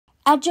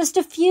At just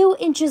a few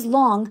inches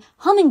long,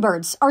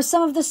 hummingbirds are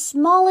some of the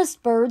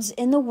smallest birds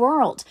in the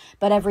world,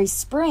 but every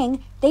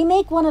spring, they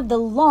make one of the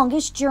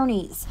longest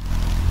journeys.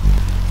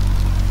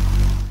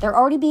 They're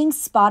already being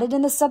spotted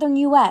in the southern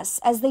U.S.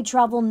 as they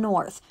travel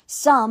north,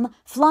 some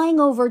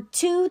flying over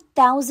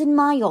 2,000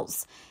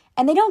 miles.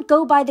 And they don't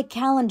go by the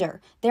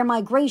calendar. Their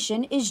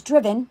migration is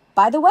driven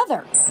by the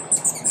weather.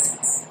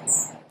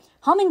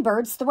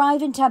 Hummingbirds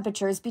thrive in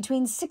temperatures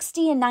between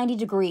 60 and 90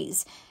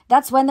 degrees.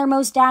 That's when they're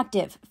most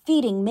active,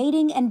 feeding,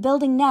 mating, and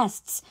building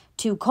nests.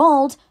 Too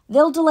cold,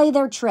 they'll delay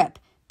their trip.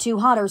 Too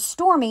hot or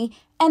stormy,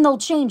 and they'll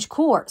change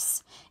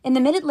course. In the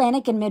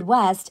Mid-Atlantic and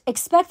Midwest,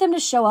 expect them to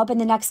show up in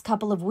the next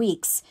couple of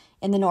weeks.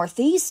 In the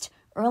Northeast,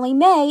 early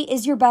May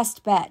is your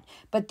best bet,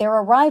 but their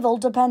arrival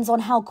depends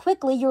on how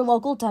quickly your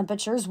local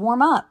temperatures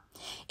warm up.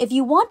 If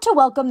you want to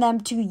welcome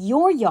them to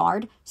your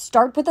yard,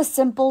 start with a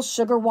simple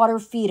sugar water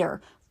feeder.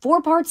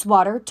 4 parts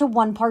water to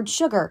 1 part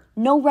sugar,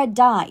 no red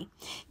dye.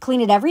 Clean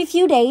it every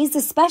few days,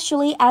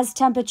 especially as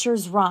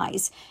temperatures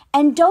rise.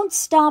 And don't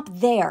stop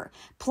there.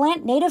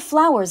 Plant native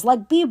flowers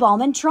like bee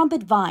balm and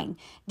trumpet vine.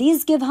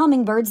 These give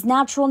hummingbirds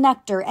natural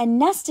nectar and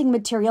nesting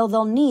material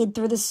they'll need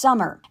through the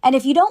summer. And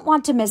if you don't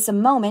want to miss a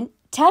moment,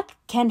 tech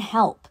can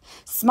help.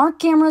 Smart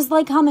cameras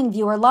like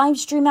HummingViewer live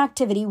stream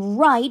activity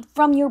right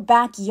from your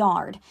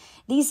backyard.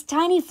 These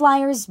tiny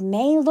flyers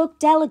may look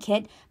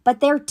delicate, but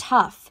they're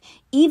tough,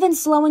 even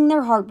slowing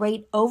their heart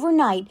rate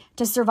overnight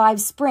to survive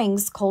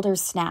spring's colder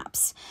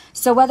snaps.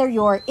 So whether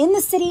you're in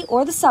the city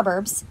or the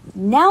suburbs,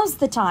 now's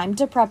the time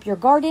to prep your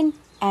garden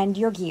and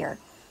your gear.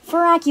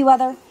 For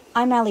AccuWeather,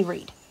 I'm Allie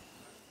Reed.